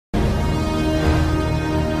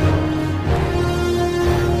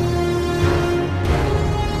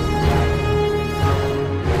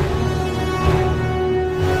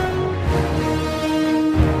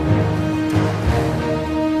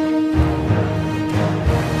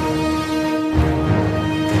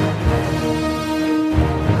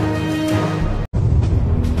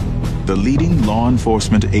law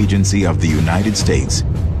enforcement agency of the United States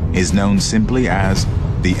is known simply as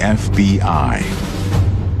the FBI.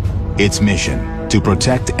 Its mission: to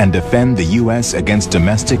protect and defend the U.S. against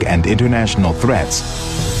domestic and international threats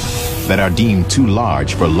that are deemed too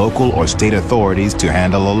large for local or state authorities to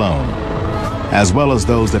handle alone, as well as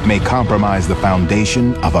those that may compromise the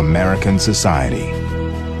foundation of American society.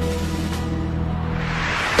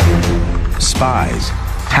 Spies,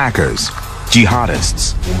 hackers,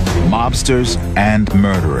 jihadists, mobsters, and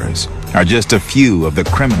murderers are just a few of the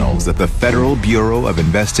criminals that the Federal Bureau of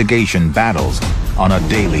Investigation battles on a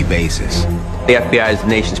daily basis. The FBI is the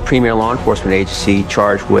nation's premier law enforcement agency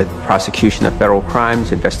charged with prosecution of federal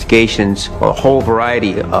crimes, investigations, a whole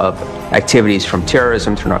variety of activities from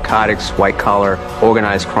terrorism to narcotics, white-collar,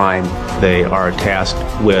 organized crime. They are tasked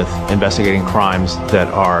with investigating crimes that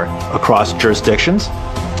are across jurisdictions,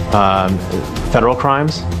 federal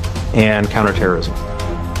crimes, and counterterrorism.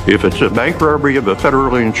 If it's a bank robbery of a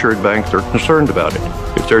federally insured bank, they're concerned about it.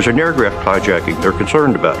 If there's an aircraft hijacking, they're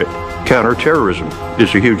concerned about it. Counterterrorism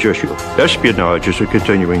is a huge issue. Espionage is a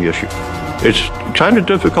continuing issue. It's kind of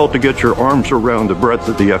difficult to get your arms around the breadth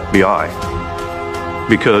of the FBI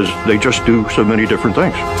because they just do so many different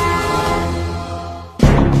things.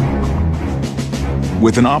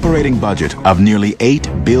 With an operating budget of nearly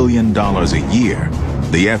 $8 billion a year,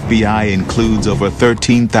 the FBI includes over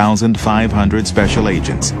 13,500 special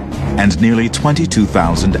agents and nearly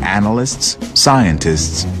 22,000 analysts,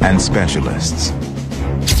 scientists, and specialists.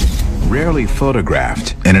 Rarely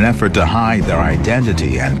photographed in an effort to hide their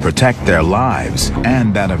identity and protect their lives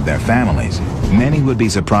and that of their families, many would be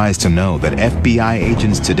surprised to know that FBI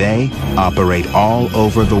agents today operate all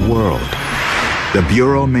over the world. The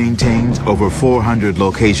Bureau maintains over 400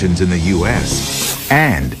 locations in the U.S.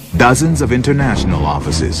 and dozens of international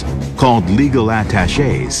offices called legal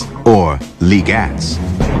attachés or legats.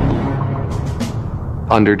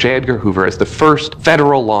 Under J. Edgar Hoover as the first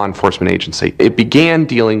federal law enforcement agency, it began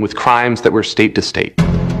dealing with crimes that were state to state.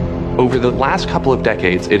 Over the last couple of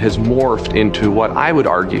decades, it has morphed into what I would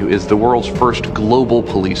argue is the world's first global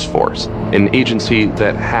police force, an agency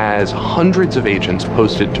that has hundreds of agents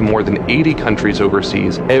posted to more than 80 countries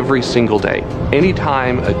overseas every single day.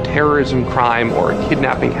 Anytime a terrorism crime or a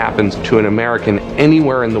kidnapping happens to an American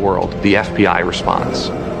anywhere in the world, the FBI responds.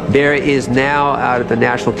 There is now, out of the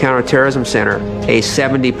National Counterterrorism Center, a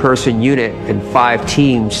 70-person unit and 5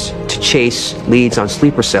 teams to chase leads on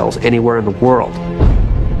sleeper cells anywhere in the world.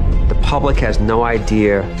 The public has no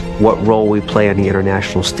idea what role we play on the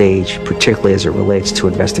international stage, particularly as it relates to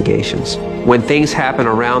investigations. When things happen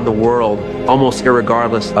around the world, almost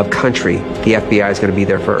irregardless of country, the FBI is going to be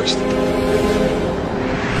there first.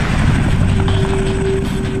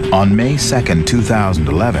 On May 2,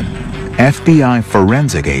 2011, FBI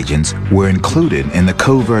forensic agents were included in the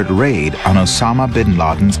covert raid on Osama bin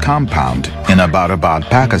Laden's compound in Abbottabad,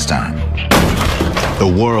 Pakistan. The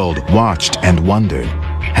world watched and wondered,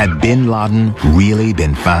 had bin Laden really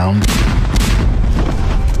been found?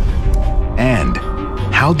 And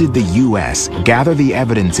how did the U.S. gather the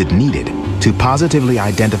evidence it needed to positively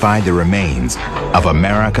identify the remains of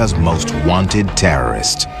America's most wanted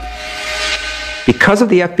terrorist? Because of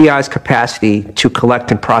the FBI's capacity to collect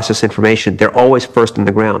and process information, they're always first on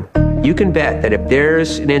the ground. You can bet that if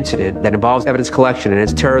there's an incident that involves evidence collection and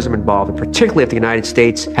it's terrorism involved, and particularly if the United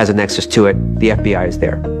States has a nexus to it, the FBI is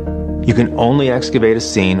there. You can only excavate a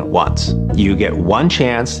scene once. You get one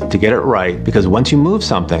chance to get it right, because once you move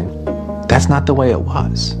something, that's not the way it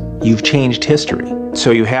was. You've changed history. So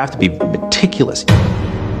you have to be meticulous.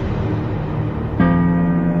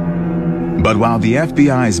 But while the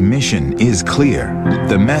FBI's mission is clear,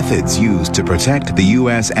 the methods used to protect the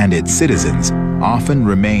U.S. and its citizens often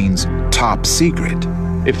remains top secret.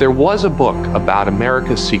 If there was a book about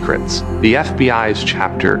America's secrets, the FBI's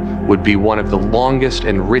chapter would be one of the longest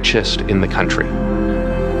and richest in the country.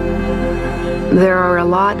 There are a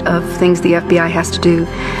lot of things the FBI has to do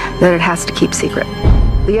that it has to keep secret.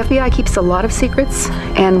 The FBI keeps a lot of secrets,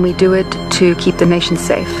 and we do it to keep the nation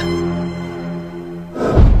safe.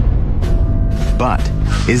 But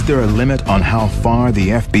is there a limit on how far the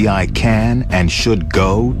FBI can and should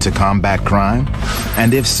go to combat crime?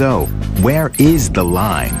 And if so, where is the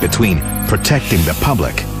line between protecting the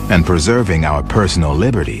public and preserving our personal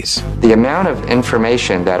liberties? The amount of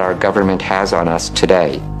information that our government has on us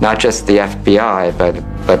today, not just the FBI,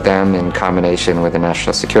 but them in combination with the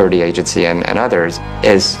National Security Agency and others,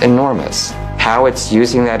 is enormous. How it's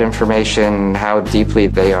using that information, how deeply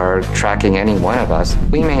they are tracking any one of us,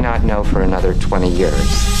 we may not know for another 20 years.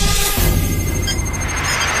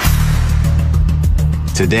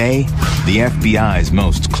 Today, the FBI's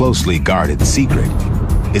most closely guarded secret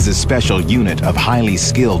is a special unit of highly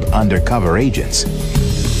skilled undercover agents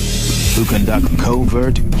who conduct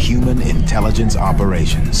covert human intelligence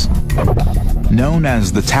operations. Known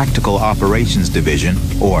as the Tactical Operations Division,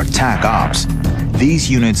 or TAC Ops, these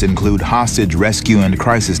units include hostage rescue and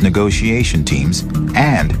crisis negotiation teams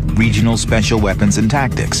and Regional Special Weapons and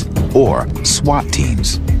Tactics, or SWAT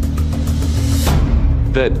teams.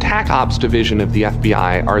 The TAC Ops division of the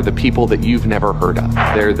FBI are the people that you've never heard of.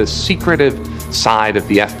 They're the secretive side of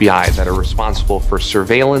the FBI that are responsible for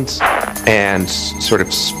surveillance and sort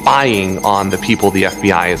of spying on the people the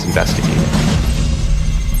FBI is investigating.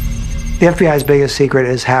 The FBI's biggest secret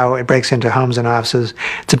is how it breaks into homes and offices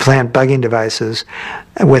to plant bugging devices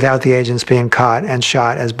without the agents being caught and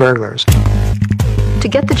shot as burglars. To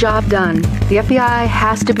get the job done, the FBI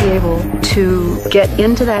has to be able to get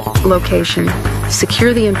into that location,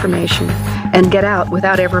 secure the information, and get out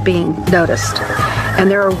without ever being noticed. And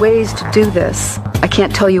there are ways to do this. I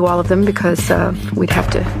can't tell you all of them because we'd have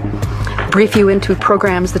to brief you into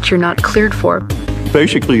programs that you're not cleared for.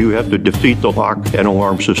 Basically, you have to defeat the lock and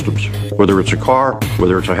alarm systems. Whether it's a car,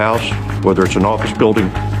 whether it's a house, whether it's an office building,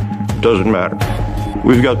 doesn't matter.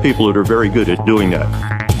 We've got people that are very good at doing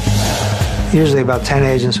that. Usually about 10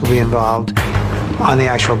 agents will be involved on the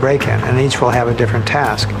actual break-in, and each will have a different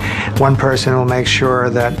task. One person will make sure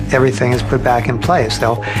that everything is put back in place.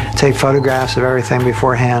 They'll take photographs of everything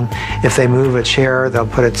beforehand. If they move a chair, they'll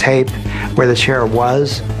put a tape where the chair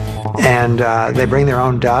was, and they bring their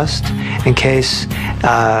own dust in case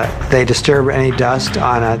they disturb any dust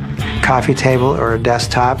on a coffee table or a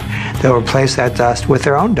desktop. They'll replace that dust with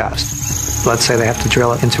their own dust. Let's say they have to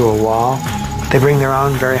drill it into a wall. They bring their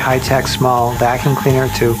own very high-tech small vacuum cleaner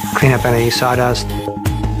to clean up any sawdust.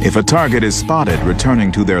 If a target is spotted returning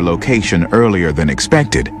to their location earlier than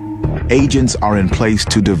expected, agents are in place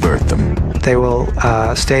to divert them. They will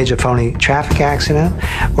stage a phony traffic accident,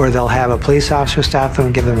 or they'll have a police officer stop them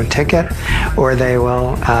and give them a ticket, or they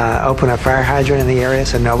will open a fire hydrant in the area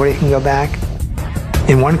so nobody can go back.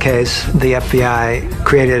 In one case, the FBI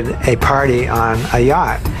created a party on a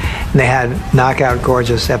yacht. They had knockout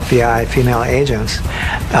gorgeous FBI female agents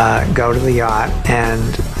go to the yacht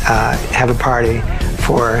and have a party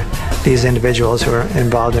for these individuals who are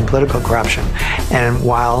involved in political corruption. And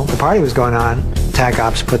while the party was going on, TAC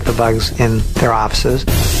Ops put the bugs in their offices.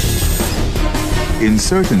 In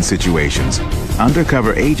certain situations,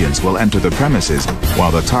 undercover agents will enter the premises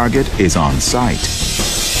while the target is on site.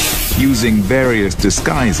 Using various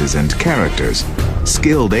disguises and characters,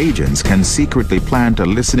 skilled agents can secretly plant a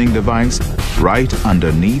listening device right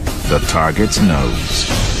underneath the target's nose.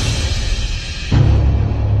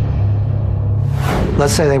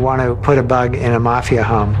 Let's say they want to put a bug in a mafia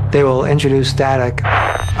home. They will introduce static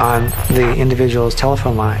on the individual's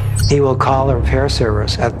telephone line. He will call the repair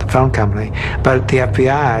service at the phone company, but the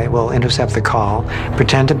FBI will intercept the call,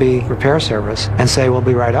 pretend to be repair service, and say, we'll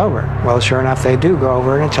be right over. Well, sure enough, they do go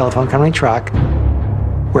over in a telephone company truck,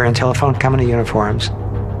 wearing telephone company uniforms.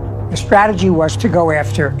 The strategy was to go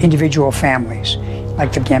after individual families,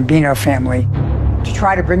 like the Gambino family, to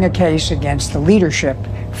try to bring a case against the leadership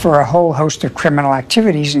for a whole host of criminal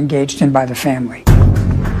activities engaged in by the family.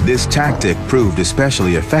 This tactic proved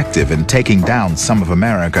especially effective in taking down some of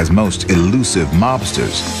America's most elusive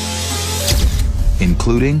mobsters,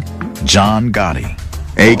 including John Gotti,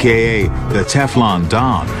 aka the Teflon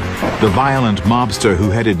Don, the violent mobster who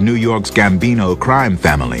headed New York's Gambino crime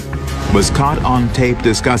family, was caught on tape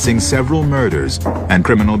discussing several murders and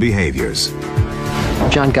criminal behaviors.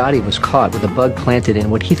 John Gotti was caught with a bug planted in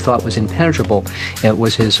what he thought was impenetrable. It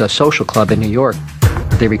was his social club in New York.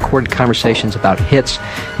 They recorded conversations about hits,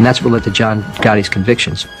 and that's what led to John Gotti's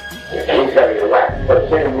convictions.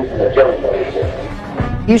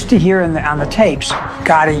 Used to hear on the tapes,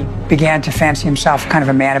 Gotti began to fancy himself kind of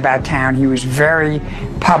a man about town. He was very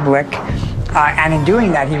public, and in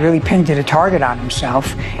doing that, he really painted a target on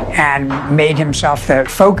himself and made himself the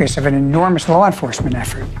focus of an enormous law enforcement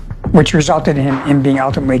effort, which resulted in him being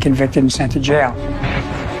ultimately convicted and sent to jail.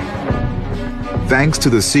 Thanks to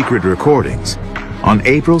the secret recordings, on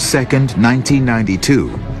April 2nd,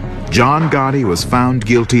 1992, John Gotti was found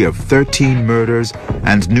guilty of 13 murders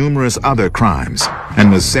and numerous other crimes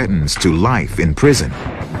and was sentenced to life in prison.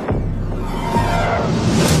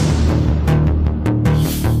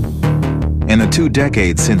 In the 2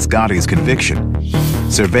 decades since Gotti's conviction,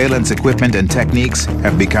 surveillance equipment and techniques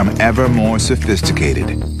have become ever more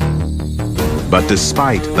sophisticated. But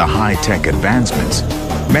despite the high-tech advancements,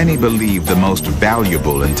 many believe the most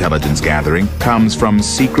valuable intelligence gathering comes from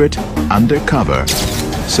secret, undercover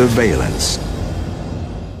surveillance.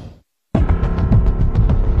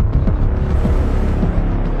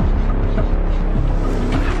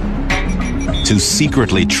 To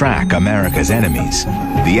secretly track America's enemies,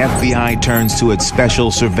 the FBI turns to its Special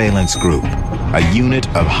Surveillance Group, a unit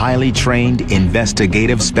of highly trained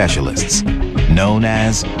investigative specialists known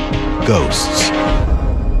as ghosts.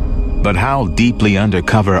 But how deeply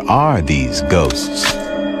undercover are these ghosts?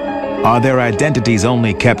 Are their identities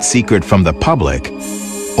only kept secret from the public,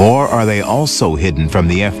 or are they also hidden from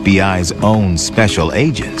the FBI's own special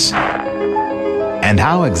agents? And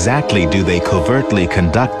how exactly do they covertly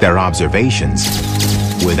conduct their observations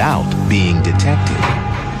without being detected?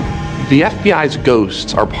 The FBI's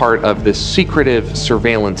ghosts are part of the secretive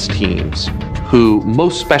surveillance teams who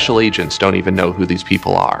most special agents don't even know who these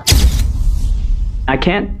people are. I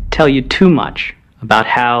can't tell you too much about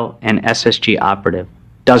how an SSG operative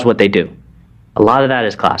does what they do. A lot of that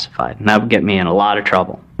is classified, and that would get me in a lot of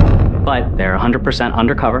trouble. But they're 100%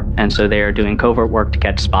 undercover, and so they are doing covert work to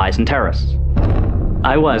catch spies and terrorists.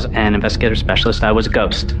 I was an investigative specialist. I was a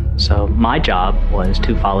ghost. So my job was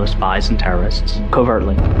to follow spies and terrorists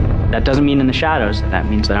covertly. That doesn't mean in the shadows. That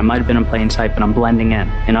means that I might have been in plain sight, but I'm blending in.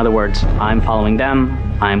 In other words, I'm following them,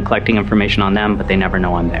 I'm collecting information on them, but they never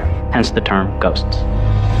know I'm there. Hence the term ghosts.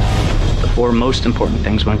 The four most important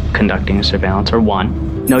things when conducting surveillance are: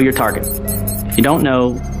 1, know your target. If you don't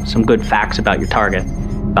know some good facts about your target,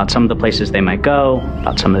 about some of the places they might go,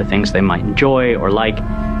 about some of the things they might enjoy or like,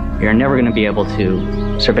 you're never going to be able to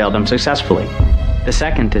surveil them successfully. The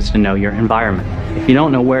second is to know your environment. If you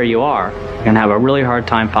don't know where you are, you're going to have a really hard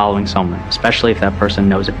time following someone, especially if that person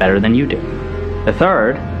knows it better than you do. The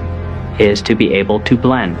third is to be able to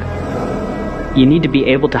blend. You need to be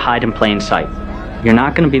able to hide in plain sight. You're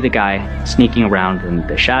not going to be the guy sneaking around in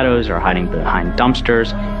the shadows or hiding behind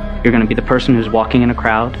dumpsters. You're going to be the person who's walking in a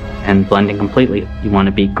crowd and blending completely. You want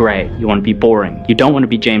to be gray. You want to be boring. You don't want to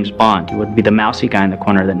be James Bond. You want to be the mousy guy in the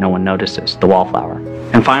corner that no one notices, the wallflower.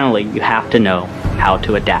 And finally, you have to know how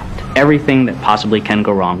to adapt. Everything that possibly can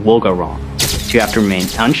go wrong will go wrong. So you have to remain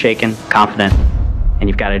unshaken, confident, and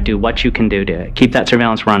you've got to do what you can do to keep that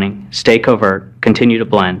surveillance running, stay covert, continue to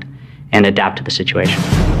blend, and adapt to the situation.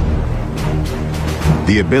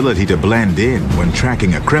 The ability to blend in when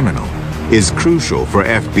tracking a criminal is crucial for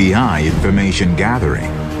FBI information gathering.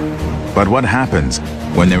 But what happens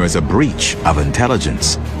when there is a breach of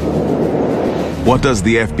intelligence? What does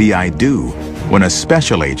the FBI do when a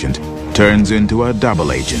special agent turns into a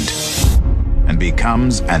double agent and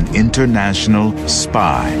becomes an international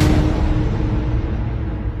spy?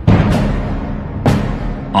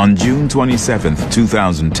 On June 27,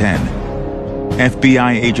 2010,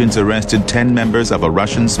 FBI agents arrested 10 members of a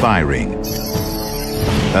Russian spy ring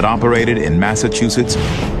that operated in Massachusetts,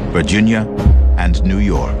 Virginia, and New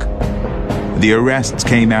York. The arrests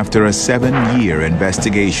came after a 7-year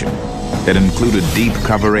investigation that included deep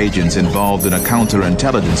cover agents involved in a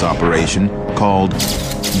counterintelligence operation called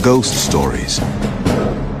Ghost Stories.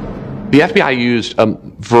 The FBI used a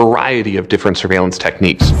variety of different surveillance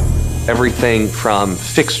techniques. Everything from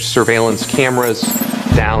fixed surveillance cameras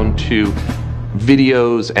down to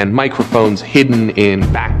videos and microphones hidden in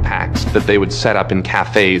backpacks that they would set up in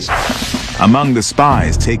cafes. Among the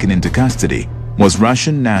spies taken into custody was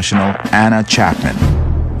Russian national Anna Chapman,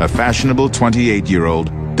 a fashionable 28-year-old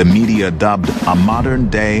the media dubbed a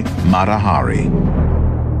modern-day Mata Hari.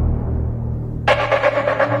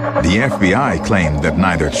 The FBI claimed that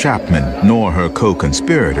neither Chapman nor her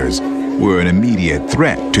co-conspirators were an immediate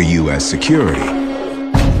threat to U.S. security.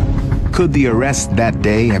 Could the arrest that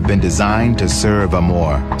day have been designed to serve a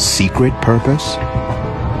more secret purpose?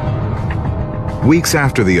 Weeks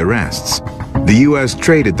after the arrests, the U.S.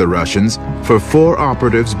 traded the Russians for 4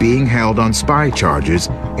 operatives being held on spy charges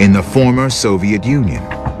in the former Soviet Union.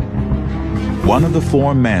 One of the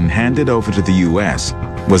 4 men handed over to the U.S.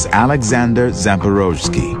 was Alexander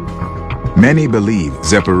Zaporozhsky. Many believe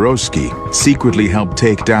Zaporozhsky secretly helped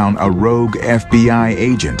take down a rogue FBI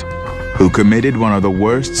agent who committed one of the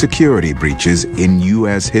worst security breaches in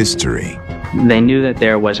U.S. history. They knew that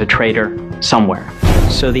there was a traitor somewhere.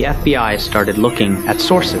 So the FBI started looking at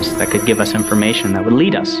sources that could give us information that would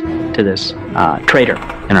lead us to this traitor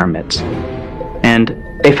in our midst. And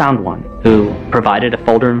they found one who provided a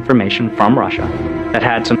folder of information from Russia that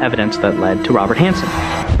had some evidence that led to Robert Hanssen.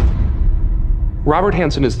 Robert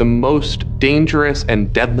Hanssen is the most dangerous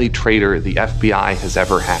and deadly traitor the FBI has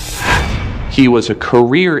ever had. He was a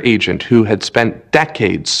career agent who had spent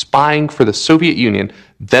decades spying for the Soviet Union,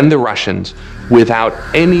 then the Russians, without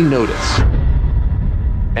any notice,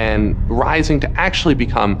 and rising to actually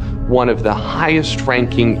become one of the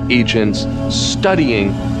highest-ranking agents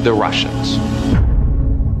studying the Russians.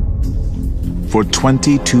 For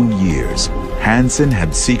 22 years, Hansen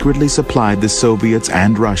had secretly supplied the Soviets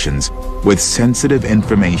and Russians with sensitive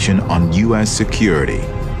information on U.S. security,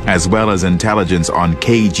 as well as intelligence on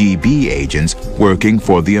KGB agents working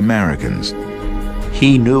for the Americans.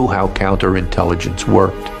 He knew how counterintelligence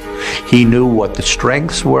worked. He knew what the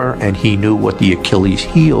strengths were, and he knew what the Achilles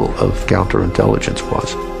heel of counterintelligence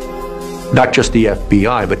was. Not just the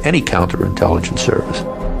FBI, but any counterintelligence service.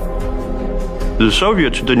 The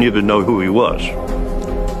Soviets didn't even know who he was,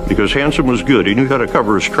 because Hansen was good. He knew how to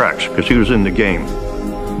cover his tracks because he was in the game.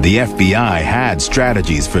 The FBI had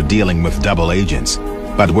strategies for dealing with double agents,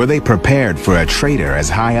 but were they prepared for a traitor as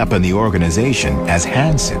high up in the organization as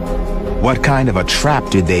Hansen? What kind of a trap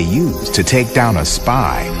did they use to take down a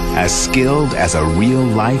spy as skilled as a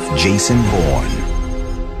real-life Jason Bourne?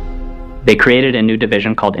 They created a new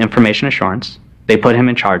division called Information Assurance. They put him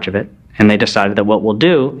in charge of it, and they decided that what we'll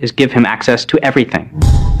do is give him access to everything.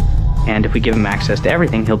 And if we give him access to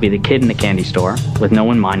everything, he'll be the kid in the candy store with no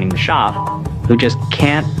one minding the shop who just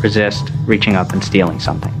can't resist reaching up and stealing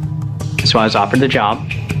something. So I was offered the job,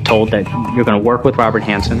 told that you're going to work with Robert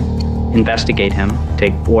Hansen, investigate him,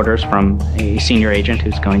 take orders from a senior agent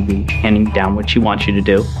who's going to be handing down what she wants you to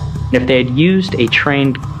do. And if they had used a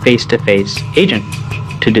trained face-to-face agent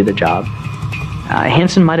to do the job,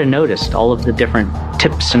 Hansen might have noticed all of the different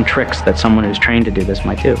tips and tricks that someone who's trained to do this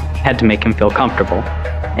might do. I had to make him feel comfortable.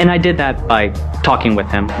 And I did that by talking with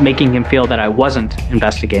him, making him feel that I wasn't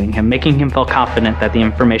investigating him, making him feel confident that the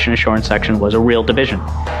Information Assurance section was a real division,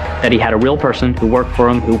 that he had a real person who worked for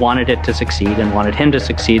him, who wanted it to succeed and wanted him to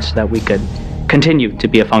succeed so that we could continue to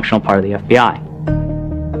be a functional part of the FBI.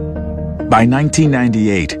 By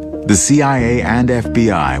 1998, the CIA and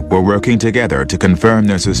FBI were working together to confirm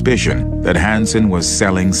their suspicion that Hansen was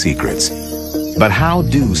selling secrets. But how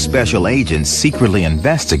do special agents secretly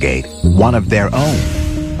investigate one of their own?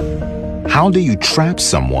 How do you trap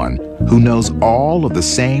someone who knows all of the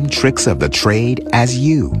same tricks of the trade as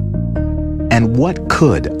you? And what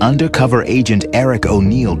could undercover agent Eric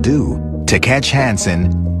O'Neill do to catch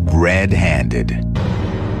Hansen red-handed?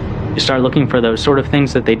 You start looking for those sort of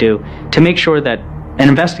things that they do to make sure that an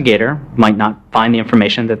investigator might not find the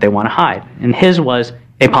information that they want to hide. And his was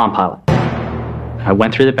a Palm Pilot. I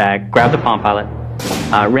went through the bag, grabbed the Palm Pilot,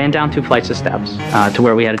 ran down 2 flights of steps to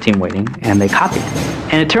where we had a team waiting, and they copied.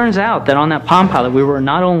 And it turns out that on that Palm Pilot, we were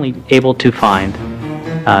not only able to find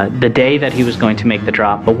the day that he was going to make the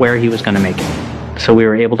drop, but where he was going to make it. So we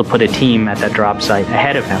were able to put a team at that drop site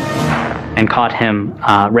ahead of him and caught him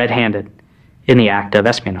red-handed in the act of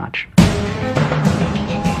espionage.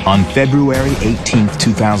 On February 18,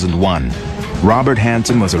 2001, Robert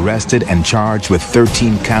Hansen was arrested and charged with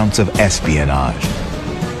 13 counts of espionage.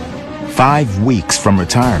 5 weeks from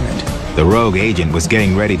retirement, the rogue agent was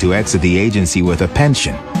getting ready to exit the agency with a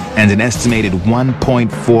pension and an estimated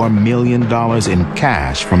 $1.4 million in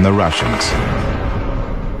cash from the Russians.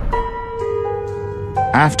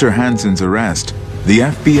 After Hansen's arrest, the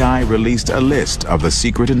FBI released a list of the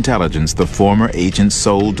secret intelligence the former agent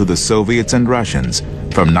sold to the Soviets and Russians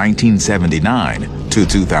from 1979 to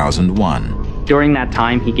 2001. During that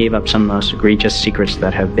time, he gave up some of the most egregious secrets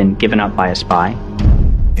that have been given up by a spy.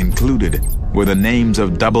 Included were the names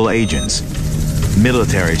of double agents,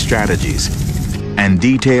 military strategies, and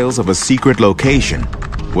details of a secret location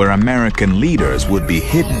where American leaders would be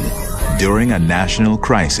hidden during a national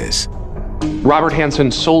crisis. Robert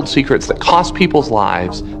Hansen sold secrets that cost people's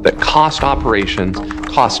lives, that cost operations,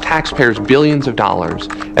 cost taxpayers billions of dollars,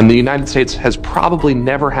 and the United States has probably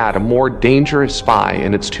never had a more dangerous spy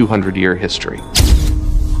in its 200-year history.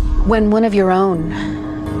 When one of your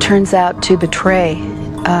own turns out to betray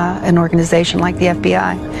an organization like the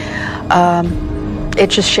FBI, it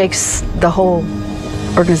just shakes the whole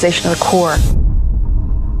organization to the core.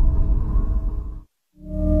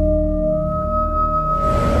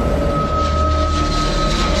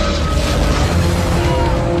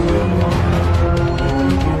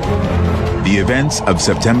 The events of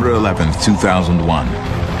September 11, 2001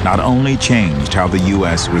 not only changed how the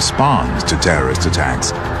U.S. responds to terrorist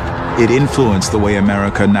attacks, it influenced the way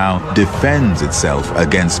America now defends itself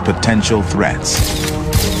against potential threats.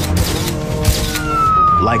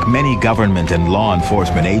 Like many government and law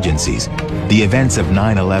enforcement agencies, the events of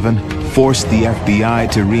 9/11 forced the FBI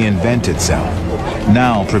to reinvent itself.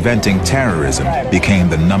 Now, preventing terrorism became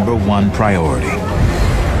the #1 priority.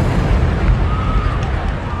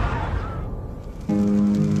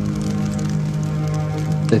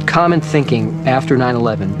 The common thinking after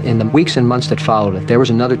 9/11, in the weeks and months that followed, if there was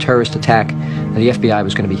another terrorist attack, the FBI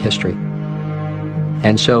was going to be history.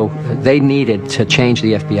 And so they needed to change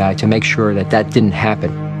the FBI to make sure that that didn't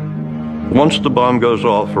happen. Once the bomb goes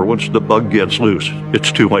off or once the bug gets loose,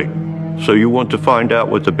 it's too late. So you want to find out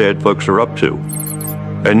what the bad folks are up to,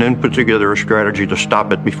 and then put together a strategy to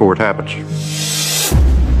stop it before it happens.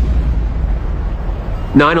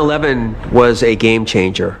 9/11 was a game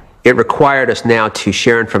changer. It required us now to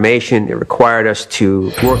share information. It required us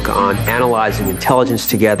to work on analyzing intelligence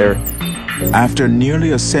together. After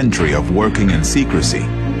nearly a century of working in secrecy,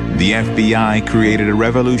 the FBI created a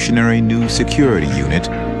revolutionary new security unit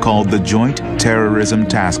called the Joint Terrorism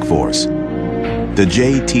Task Force. The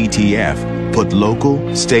JTTF put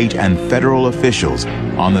local, state, and federal officials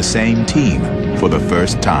on the same team for the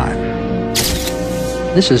first time.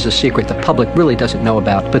 This is a secret the public really doesn't know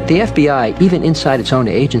about, but the FBI, even inside its own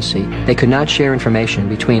agency, they could not share information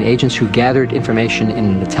between agents who gathered information in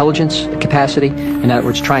an intelligence capacity, in other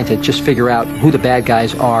words, trying to just figure out who the bad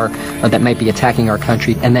guys are that might be attacking our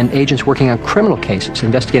country, and then agents working on criminal cases,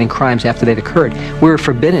 investigating crimes after they'd occurred. We were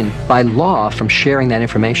forbidden by law from sharing that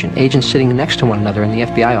information. Agents sitting next to one another in the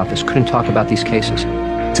FBI office couldn't talk about these cases.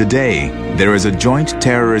 Today, there is a Joint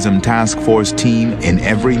Terrorism Task Force team in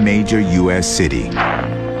every major U.S. city.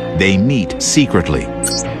 They meet secretly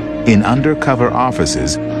in undercover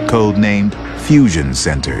offices codenamed fusion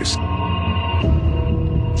centers.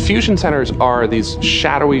 Fusion centers are these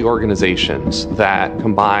shadowy organizations that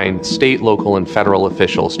combine state, local, and federal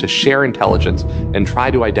officials to share intelligence and try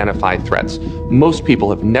to identify threats. Most people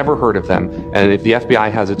have never heard of them, and if the FBI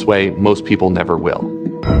has its way, most people never will.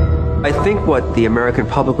 I think what the American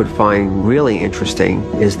public would find really interesting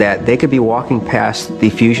is that they could be walking past the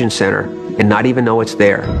fusion center and not even know it's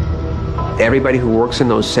there. Everybody who works in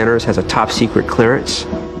those centers has a top secret clearance.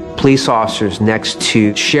 Police officers next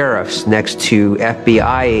to sheriffs, next to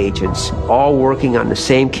FBI agents, all working on the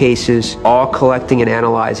same cases, all collecting and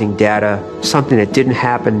analyzing data, something that didn't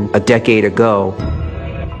happen a decade ago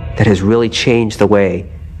that has really changed the way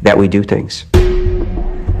that we do things.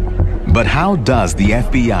 But how does the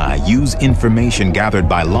FBI use information gathered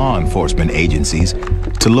by law enforcement agencies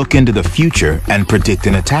to look into the future and predict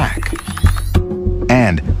an attack?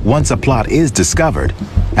 And once a plot is discovered,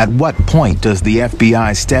 at what point does the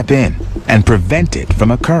FBI step in and prevent it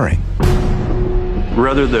from occurring?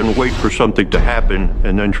 Rather than wait for something to happen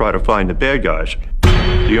and then try to find the bad guys,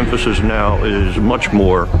 the emphasis now is much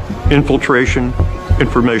more infiltration,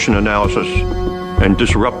 information analysis, and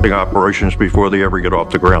disrupting operations before they ever get off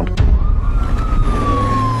the ground.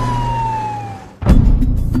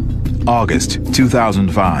 August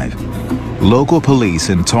 2005. Local police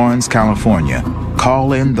in Torrance, California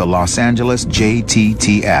call in the Los Angeles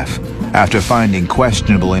JTTF after finding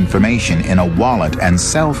questionable information in a wallet and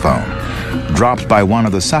cell phone dropped by one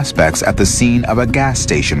of the suspects at the scene of a gas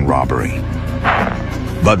station robbery.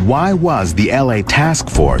 But why was the LA task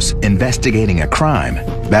force investigating a crime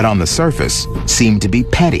that on the surface seemed to be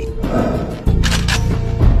petty?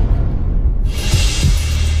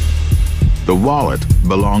 The wallet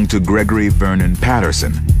belonged to Gregory Vernon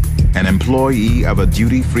Patterson, an employee of a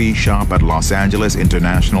duty-free shop at Los Angeles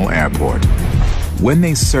International Airport. When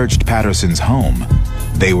they searched Patterson's home,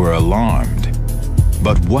 they were alarmed.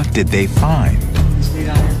 But what did they find?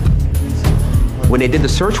 When they did the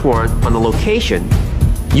search warrant on the location,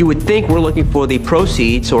 you would think we're looking for the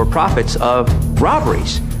proceeds or profits of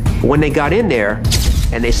robberies. But when they got in there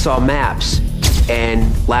and they saw maps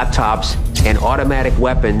and laptops and automatic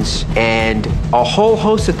weapons and a whole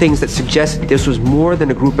host of things that suggested this was more than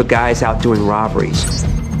a group of guys out doing robberies.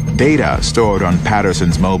 Data stored on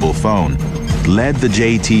Patterson's mobile phone led the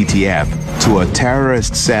JTTF to a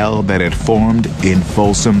terrorist cell that had formed in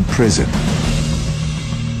Folsom Prison.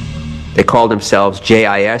 They called themselves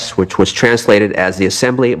JIS, which was translated as the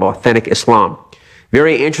Assembly of Authentic Islam.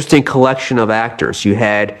 Very interesting collection of actors. You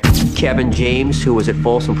had Kevin James, who was at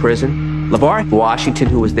Folsom Prison, LeVar Washington,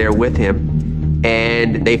 who was there with him,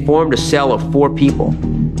 and they formed a cell of 4 people.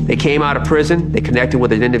 They came out of prison, they connected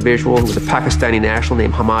with an individual who was a Pakistani national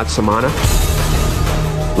named Hamad Samana.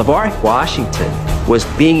 LeVar Washington was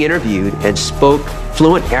being interviewed and spoke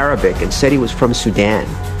fluent Arabic and said he was from Sudan.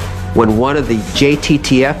 When one of the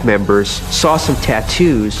JTTF members saw some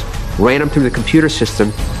tattoos, ran them through the computer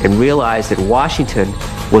system, and realized that Washington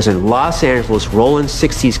was a Los Angeles Rollin'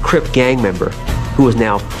 60s Crip gang member who was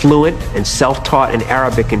now fluent and self-taught in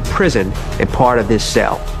Arabic in prison and part of this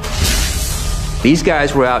cell. These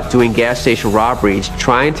guys were out doing gas station robberies,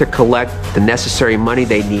 trying to collect the necessary money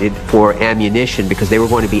they needed for ammunition because they were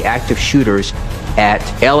going to be active shooters at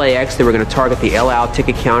LAX. They were going to target the El Al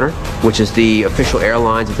ticket counter, which is the official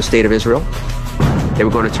airlines of the State of Israel. They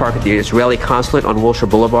were going to target the Israeli consulate on Wilshire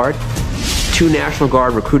Boulevard, 2 National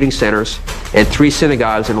Guard recruiting centers, and 3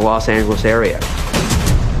 synagogues in the Los Angeles area.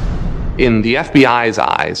 In the FBI's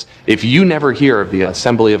eyes, if you never hear of the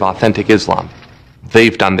Assembly of Authentic Islam,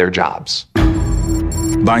 they've done their jobs.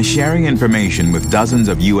 By sharing information with dozens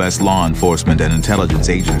of U.S. law enforcement and intelligence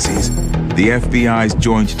agencies, the FBI's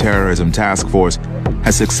Joint Terrorism Task Force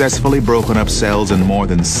has successfully broken up cells in more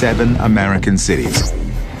than 7 American cities,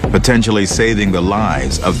 potentially saving the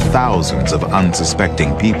lives of thousands of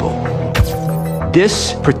unsuspecting people.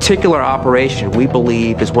 This particular operation, we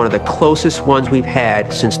believe, is one of the closest ones we've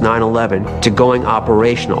had since 9/11 to going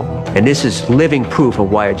operational. And this is living proof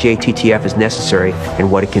of why a JTTF is necessary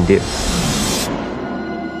and what it can do.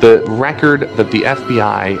 The record that the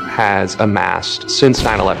FBI has amassed since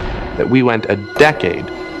 9/11, that we went a decade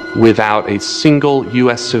without a single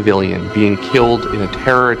U.S. civilian being killed in a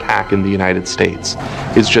terror attack in the United States,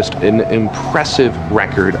 is just an impressive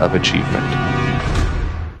record of achievement.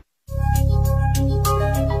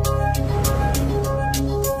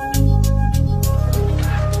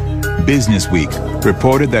 Businessweek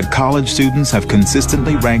reported that college students have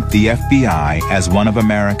consistently ranked the FBI as one of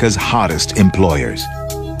America's hottest employers.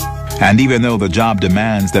 And even though the job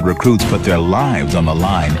demands that recruits put their lives on the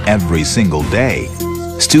line every single day,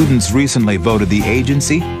 students recently voted the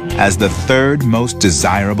agency as the 3rd most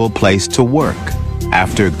desirable place to work,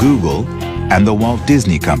 after Google and the Walt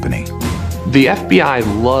Disney Company. The FBI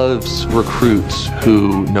loves recruits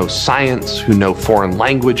who know science, who know foreign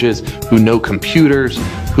languages, who know computers,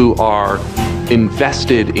 who are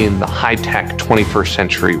invested in the high-tech 21st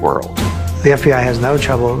century world. The FBI has no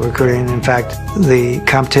trouble recruiting. In fact, the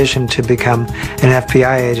competition to become an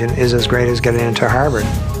FBI agent is as great as getting into Harvard.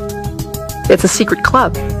 It's a secret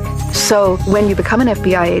club. So when you become an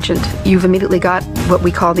FBI agent, you've immediately got what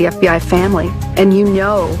we call the FBI family, and you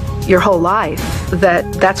know your whole life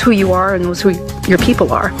that that's who you are and that's who your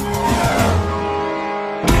people are.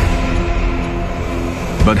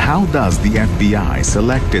 But how does the FBI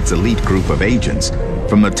select its elite group of agents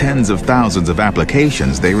from the tens of thousands of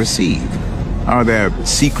applications they receive? Are there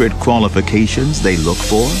secret qualifications they look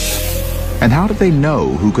for? And how do they know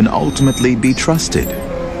who can ultimately be trusted?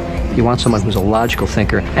 You want someone who's a logical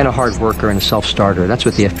thinker and a hard worker and a self-starter. That's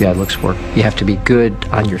what the FBI looks for. You have to be good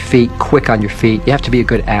on your feet, quick on your feet. You have to be a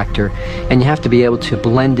good actor. And you have to be able to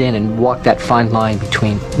blend in and walk that fine line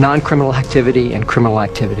between non-criminal activity and criminal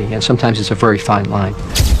activity. And sometimes it's a very fine line.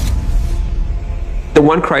 The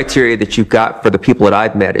one criteria that you've got for the people that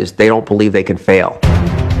I've met is they don't believe they can fail.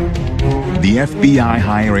 The FBI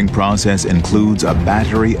hiring process includes a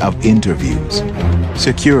battery of interviews,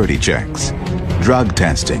 security checks, drug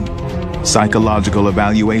testing, psychological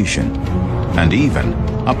evaluation, and even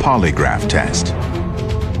a polygraph test.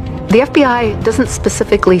 The FBI doesn't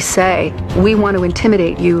specifically say, we want to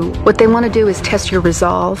intimidate you. What they want to do is test your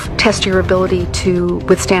resolve, test your ability to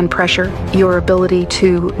withstand pressure, your ability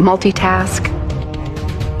to multitask.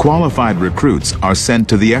 Qualified recruits are sent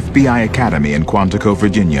to the FBI Academy in Quantico,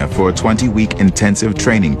 Virginia for a 20-week intensive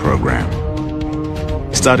training program.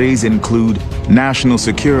 Studies include national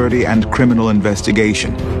security and criminal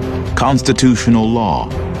investigation, constitutional law,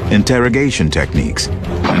 interrogation techniques,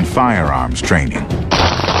 and firearms training.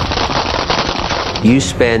 You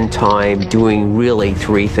spend time doing really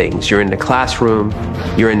 3 things. You're in the classroom,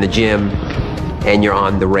 you're in the gym, and you're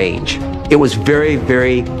on the range. It was very,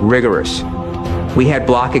 very rigorous. We had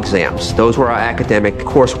block exams. Those were our academic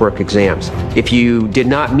coursework exams. If you did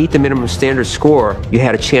not meet the minimum standard score, you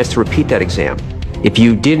had a chance to repeat that exam. If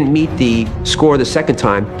you didn't meet the score the second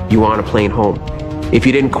time, you were on a plane home. If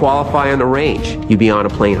you didn't qualify on the range, you'd be on a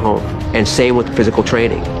plane home. And same with physical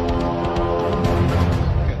training.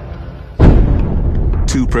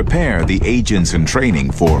 To prepare the agents in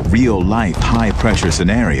training for real-life high-pressure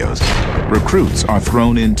scenarios, recruits are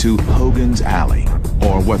thrown into Hogan's Alley,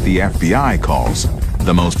 or what the FBI calls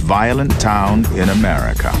the most violent town in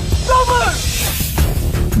America.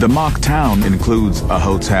 The mock town includes a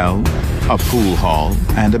hotel, a pool hall,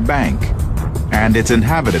 and a bank, and it's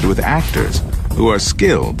inhabited with actors who are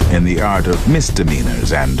skilled in the art of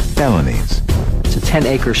misdemeanors and felonies. It's a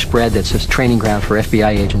 10-acre spread that's a training ground for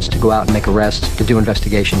FBI agents to go out and make arrests, to do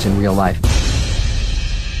investigations in real life.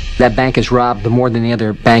 That bank is robbed more than any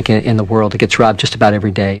other bank in the world. It gets robbed just about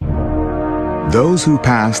every day. Those who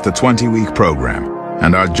pass the 20-week program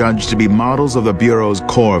and are judged to be models of the Bureau's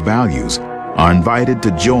core values are invited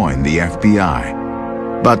to join the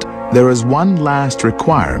FBI. But there is one last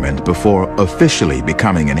requirement before officially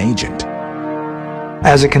becoming an agent.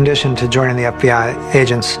 As a condition to joining the FBI,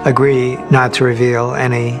 agents agree not to reveal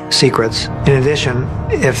any secrets. In addition,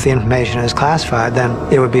 if the information is classified, then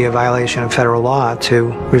it would be a violation of federal law to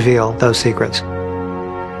reveal those secrets.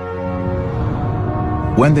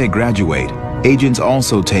 When they graduate, agents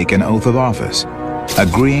also take an oath of office,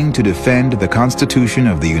 agreeing to defend the Constitution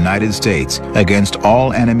of the United States against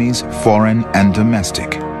all enemies, foreign and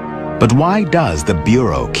domestic. But why does the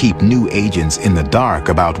Bureau keep new agents in the dark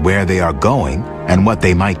about where they are going and what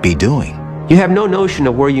they might be doing? You have no notion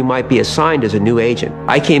of where you might be assigned as a new agent.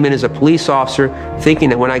 I came in as a police officer thinking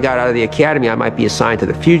that when I got out of the academy I might be assigned to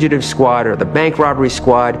the fugitive squad or the bank robbery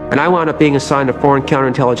squad, and I wound up being assigned to foreign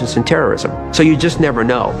counterintelligence and terrorism. So you just never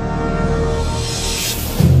know.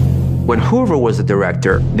 When Hoover was the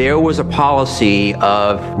director, there was a policy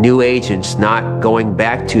of new agents not going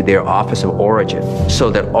back to their office of origin, so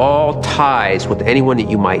that all ties with anyone that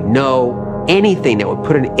you might know, anything that would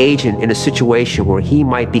put an agent in a situation where he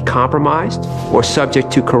might be compromised or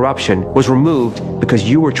subject to corruption was removed because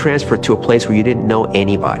you were transferred to a place where you didn't know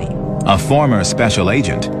anybody. A former special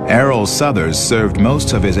agent, Errol Southers served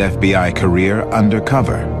most of his FBI career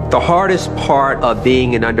undercover. The hardest part of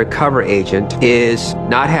being an undercover agent is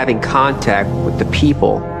not having contact with the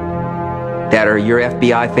people that are your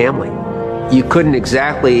FBI family. You couldn't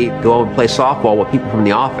exactly go and play softball with people from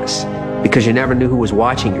the office because you never knew who was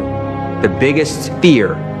watching you. The biggest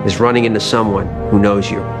fear is running into someone who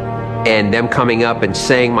knows you and them coming up and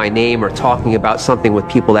saying my name or talking about something with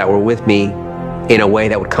people that were with me in a way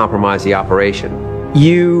that would compromise the operation.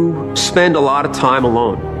 You spend a lot of time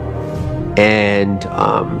alone, and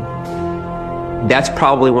that's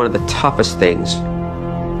probably one of the toughest things.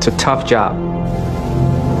 It's a tough job.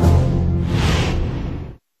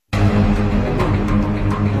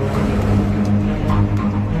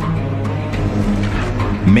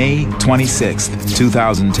 May 26,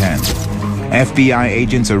 2010. FBI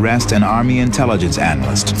agents arrest an Army intelligence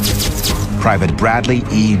analyst, Private Bradley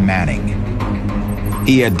E. Manning.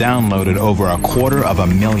 He had downloaded over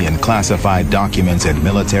 250,000 classified documents and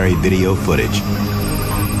military video footage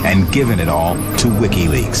and given it all to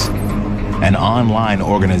WikiLeaks, an online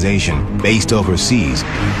organization based overseas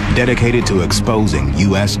dedicated to exposing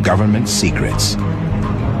U.S. government secrets.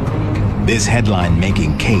 This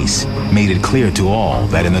headline-making case made it clear to all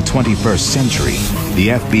that in the 21st century, the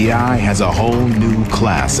FBI has a whole new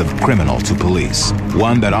class of criminal to police,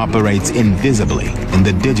 one that operates invisibly in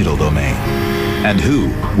the digital domain, and who,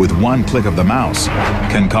 with one click of the mouse,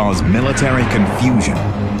 can cause military confusion,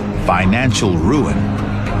 financial ruin,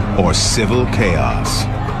 or civil chaos.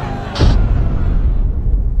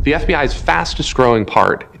 The FBI's fastest growing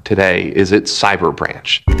part today is its cyber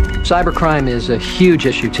branch. Cybercrime is a huge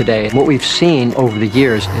issue today. What we've seen over the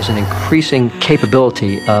years is an increasing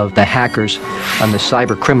capability of the hackers and the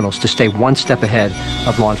cyber criminals to stay one step ahead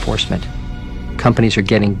of law enforcement. Companies are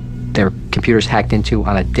getting their computers hacked into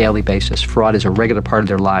on a daily basis. Fraud is a regular part of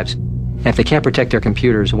their lives. And if they can't protect their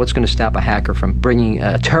computers, what's going to stop a hacker from bringing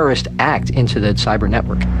a terrorist act into the cyber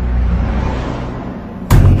network?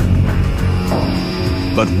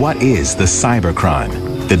 But what is the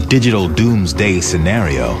cybercrime, the digital doomsday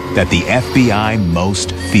scenario that the FBI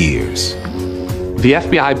most fears? The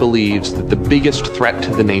FBI believes that the biggest threat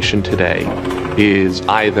to the nation today is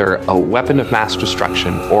either a weapon of mass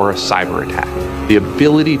destruction or a cyber attack. The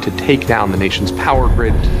ability to take down the nation's power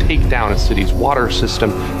grid, to take down a city's water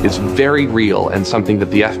system is very real and something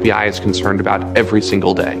that the FBI is concerned about every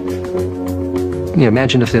single day. You know,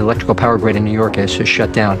 imagine if the electrical power grid in New York is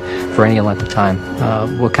shut down for any length of time,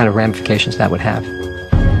 what kind of ramifications that would have.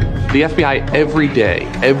 The FBI every day,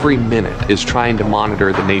 every minute, is trying to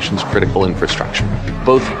monitor the nation's critical infrastructure,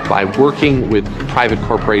 both by working with private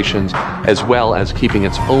corporations as well as keeping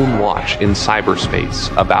its own watch in cyberspace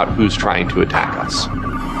about who's trying to attack us.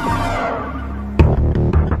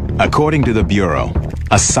 According to the Bureau,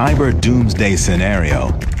 a cyber doomsday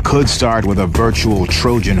scenario could start with a virtual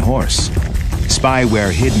Trojan horse,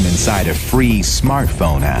 spyware hidden inside a free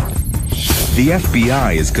smartphone app. The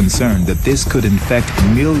FBI is concerned that this could infect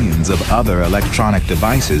millions of other electronic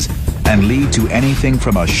devices and lead to anything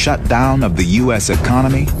from a shutdown of the U.S.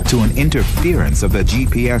 economy to an interference of the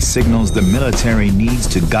GPS signals the military needs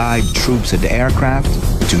to guide troops and aircraft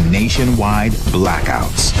to nationwide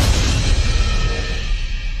blackouts.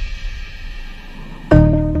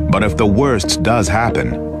 But if the worst does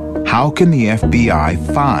happen, how can the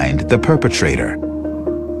FBI find the perpetrator?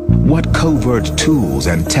 What covert tools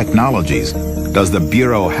and technologies does the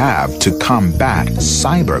Bureau have to combat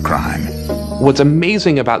cybercrime? What's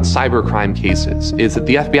amazing about cybercrime cases is that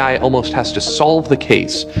the FBI almost has to solve the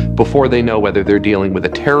case before they know whether they're dealing with a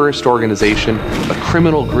terrorist organization, a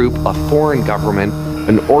criminal group, a foreign government,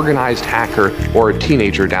 an organized hacker, or a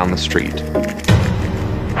teenager down the street.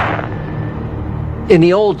 In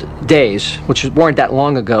the old days, which weren't that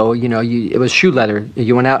long ago, it was shoe leather.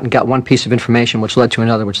 You went out and got one piece of information, which led to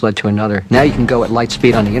another, which led to another. Now you can go at light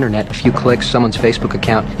speed on the internet, a few clicks, someone's Facebook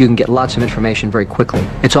account. You can get lots of information very quickly.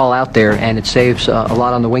 It's all out there, and it saves a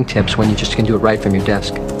lot on the wingtips when you just can do it right from your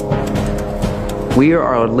desk. We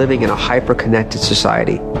are living in a hyper-connected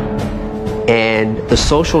society, and the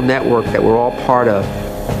social network that we're all part of,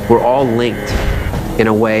 we're all linked in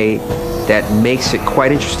a way that makes it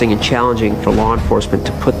quite interesting and challenging for law enforcement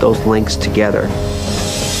to put those links together.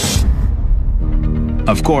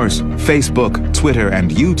 Of course, Facebook, Twitter,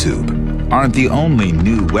 and YouTube aren't the only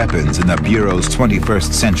new weapons in the Bureau's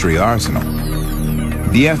 21st century arsenal.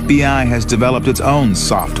 The FBI has developed its own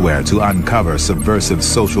software to uncover subversive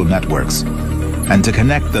social networks and to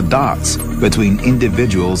connect the dots between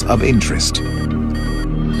individuals of interest.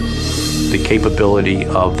 The capability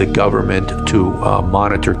of the government to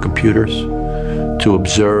monitor computers, to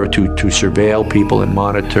observe, to surveil people and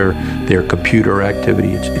monitor their computer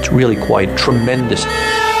activity, it's really quite tremendous.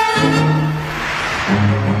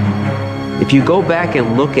 If you go back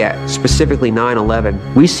and look at specifically 9/11,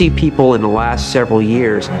 we see people in the last several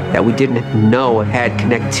years that we didn't know had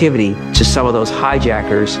connectivity to some of those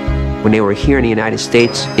hijackers when they were here in the United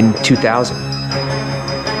States in 2000.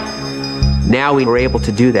 Now we were able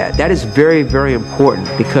to do that. That is very, very important,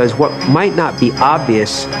 because what might not be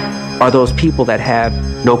obvious are those people that have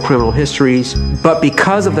no criminal histories, but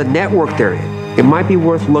because of the network they're in, it might be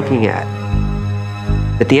worth looking at.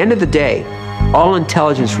 At the end of the day, all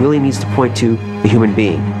intelligence really needs to point to the human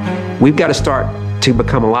being. We've got to start to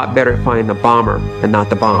become a lot better at finding the bomber and not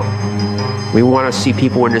the bomb. We want to see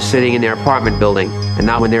people when they're sitting in their apartment building and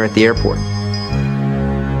not when they're at the airport.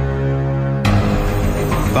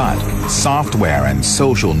 But software and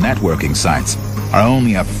social networking sites are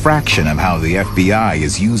only a fraction of how the FBI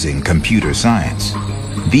is using computer science.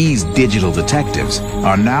 These digital detectives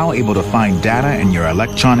are now able to find data in your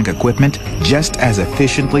electronic equipment just as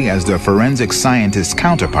efficiently as their forensic scientist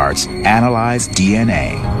counterparts analyze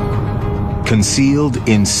DNA. Concealed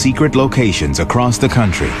in secret locations across the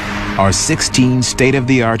country are 16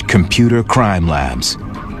 state-of-the-art computer crime labs,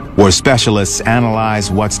 where specialists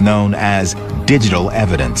analyze what's known as digital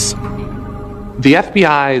evidence. The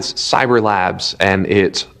FBI's cyber labs and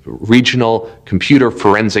its regional computer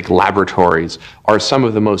forensic laboratories are some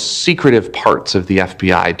of the most secretive parts of the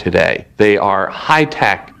FBI today. They are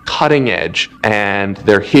high-tech, cutting-edge, and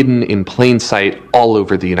they're hidden in plain sight all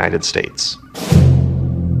over the United States.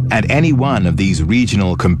 At any one of these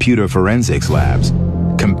regional computer forensics labs,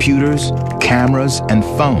 computers, cameras, and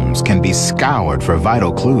phones can be scoured for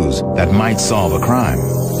vital clues that might solve a crime.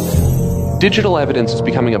 Digital evidence is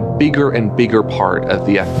becoming a bigger and bigger part of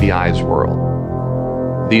the FBI's world.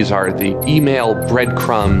 These are the email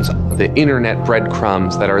breadcrumbs, the internet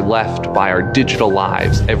breadcrumbs that are left by our digital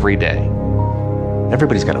lives every day.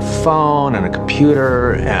 Everybody's got a phone and a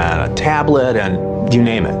computer and a tablet and you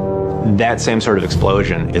name it. That same sort of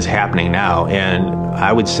explosion is happening now, and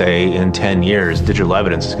I would say in 10 years, digital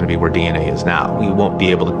evidence is going to be where DNA is now. We won't be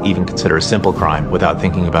able to even consider a simple crime without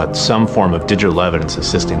thinking about some form of digital evidence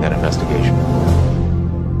assisting that investigation.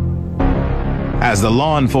 As the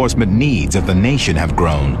law enforcement needs of the nation have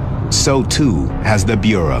grown, so too has the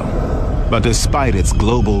Bureau. But despite its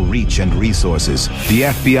global reach and resources, the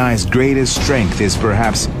FBI's greatest strength is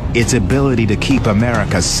perhaps its ability to keep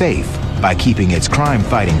America safe by keeping its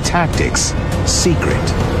crime-fighting tactics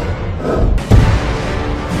secret.